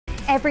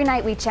Every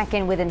night we check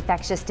in with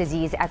infectious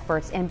disease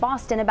experts in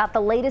Boston about the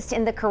latest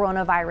in the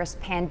coronavirus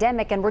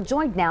pandemic, and we're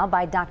joined now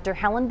by Dr.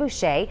 Helen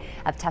Boucher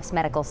of Tufts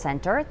Medical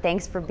Center.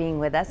 Thanks for being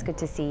with us. Good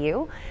to see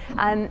you.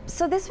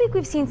 So this week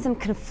we've seen some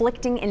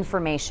conflicting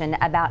information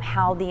about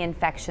how the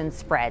infection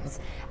spreads.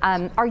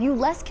 Are you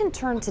less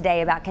concerned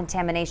today about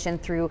contamination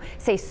through,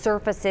 say,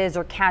 surfaces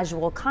or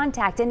casual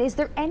contact? And is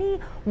there any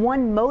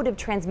one mode of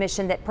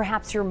transmission that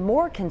perhaps you're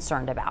more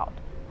concerned about?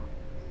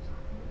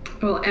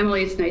 Well,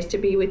 Emily, it's nice to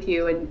be with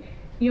you. And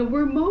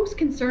we're most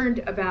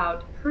concerned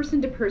about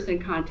person-to-person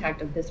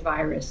contact of this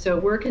virus. So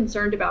we're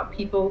concerned about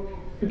people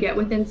who get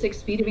within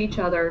 6 feet of each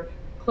other,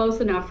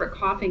 close enough for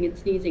coughing and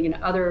sneezing and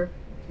other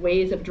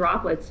ways of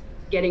droplets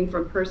getting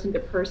from person to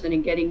person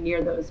and getting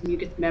near those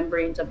mucous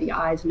membranes of the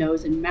eyes,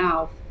 nose, and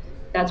mouth.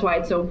 That's why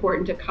it's so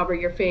important to cover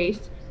your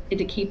face and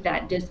to keep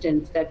that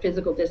distance, that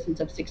physical distance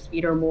of 6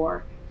 feet or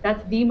more.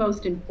 That's the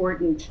most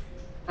important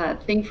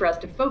thing for us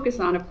to focus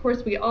on. Of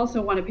course, we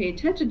also want to pay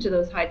attention to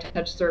those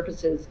high-touch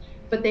surfaces,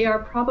 but they are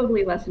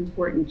probably less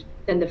important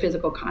than the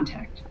physical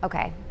contact.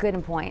 Okay,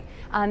 good point.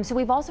 So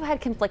we've also had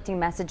conflicting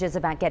messages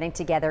about getting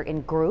together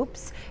in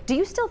groups. Do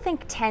you still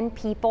think 10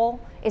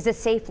 people is a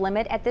safe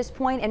limit at this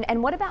point?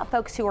 And what about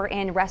folks who are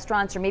in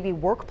restaurants or maybe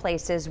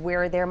workplaces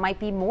where there might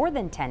be more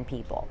than 10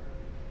 people?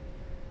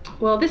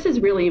 Well, this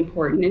is really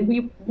important, and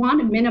we want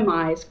to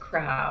minimize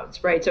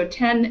crowds, right? So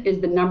 10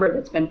 is the number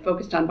that's been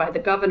focused on by the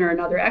governor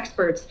and other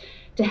experts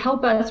to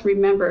help us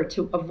remember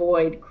to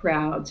avoid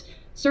crowds.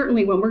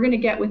 Certainly, when we're going to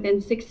get within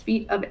 6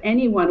 feet of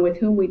anyone with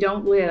whom we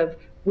don't live,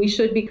 we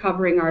should be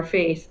covering our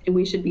face and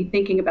we should be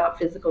thinking about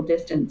physical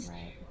distance.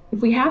 Right.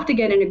 If we have to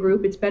get in a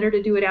group, it's better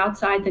to do it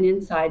outside than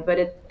inside. But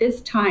at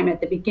this time,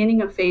 at the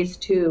beginning of phase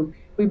 2,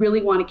 we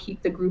really want to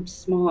keep the groups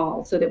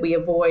small so that we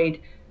avoid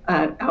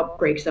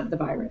outbreaks of the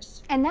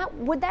virus. And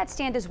would that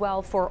stand as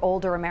well for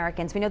older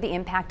Americans? We know the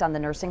impact on the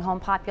nursing home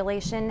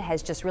population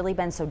has just really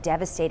been so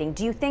devastating.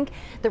 Do you think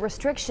the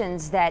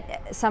restrictions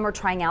that some are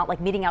trying out,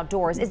 like meeting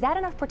outdoors, is that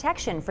enough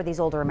protection for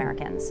these older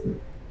Americans?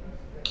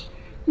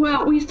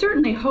 Well, we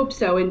certainly hope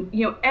so. And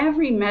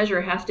every measure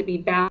has to be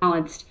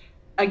balanced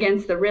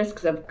against the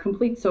risks of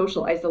complete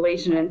social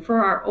isolation. And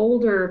for our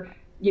older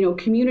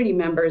community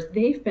members,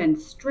 they've been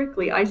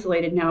strictly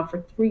isolated now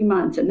for 3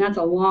 months, and that's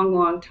a long,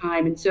 long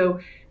time. And so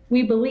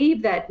we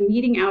believe that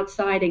meeting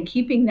outside and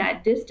keeping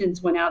that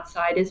distance when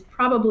outside is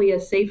probably a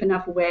safe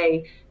enough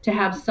way to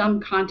have some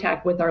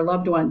contact with our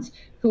loved ones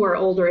who are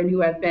older and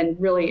who have been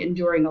really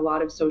enduring a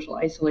lot of social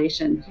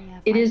isolation. Yeah,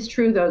 it is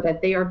true, though,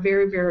 that they are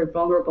very, very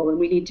vulnerable, and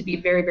we need to be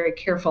very, very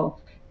careful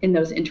in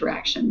those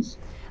interactions.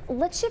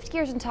 Let's shift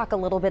gears and talk a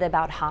little bit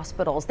about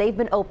hospitals. They've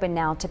been open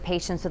now to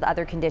patients with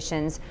other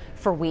conditions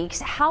for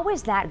weeks. How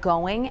is that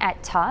going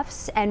at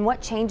Tufts, and what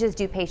changes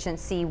do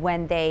patients see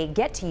when they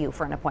get to you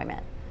for an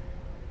appointment?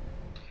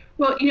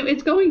 Well,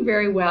 it's going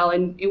very well,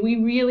 and we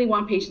really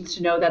want patients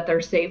to know that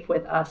they're safe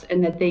with us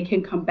and that they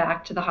can come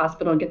back to the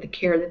hospital and get the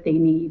care that they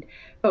need.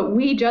 But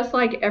we, just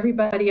like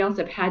everybody else,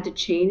 have had to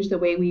change the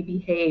way we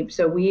behave.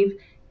 So we've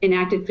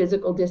enacted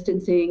physical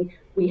distancing.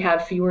 We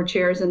have fewer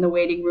chairs in the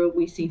waiting room.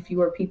 We see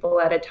fewer people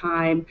at a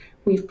time.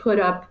 We've put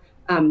up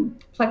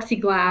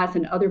plexiglass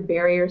and other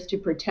barriers to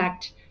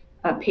protect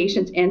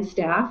patients and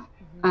staff,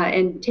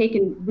 and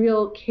taken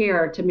real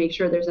care to make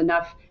sure there's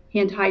enough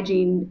hand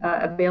hygiene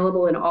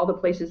available in all the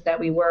places that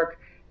we work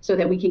so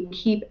that we can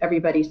keep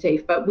everybody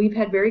safe. But we've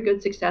had very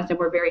good success, and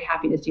we're very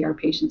happy to see our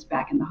patients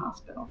back in the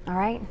hospital. All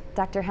right,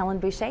 Dr. Helen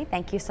Boucher,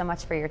 thank you so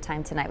much for your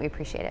time tonight. We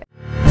appreciate it.